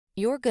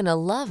You're gonna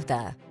love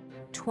the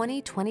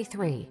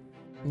 2023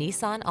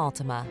 Nissan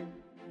Altima.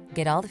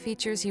 Get all the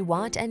features you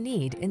want and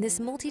need in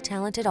this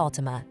multi-talented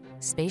Altima.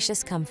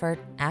 Spacious comfort,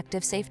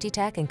 active safety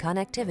tech and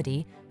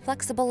connectivity,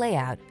 flexible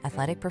layout,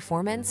 athletic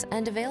performance,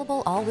 and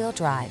available all-wheel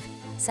drive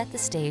set the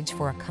stage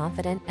for a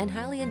confident and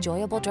highly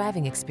enjoyable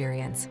driving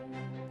experience.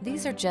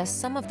 These are just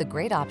some of the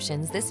great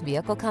options this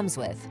vehicle comes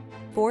with: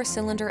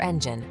 4-cylinder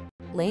engine,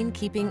 lane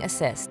keeping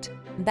assist,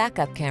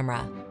 backup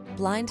camera,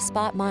 blind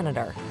spot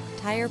monitor,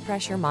 tire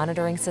pressure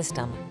monitoring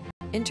system,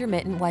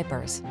 intermittent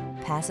wipers,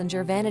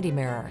 passenger vanity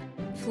mirror,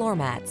 floor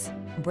mats,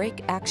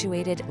 brake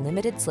actuated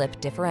limited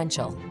slip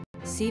differential,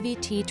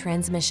 CVT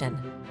transmission.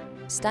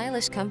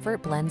 Stylish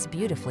comfort blends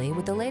beautifully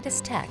with the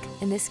latest tech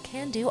in this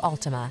can-do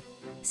Altima.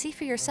 See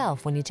for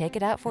yourself when you take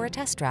it out for a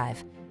test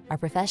drive. Our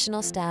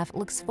professional staff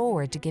looks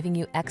forward to giving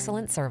you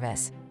excellent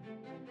service.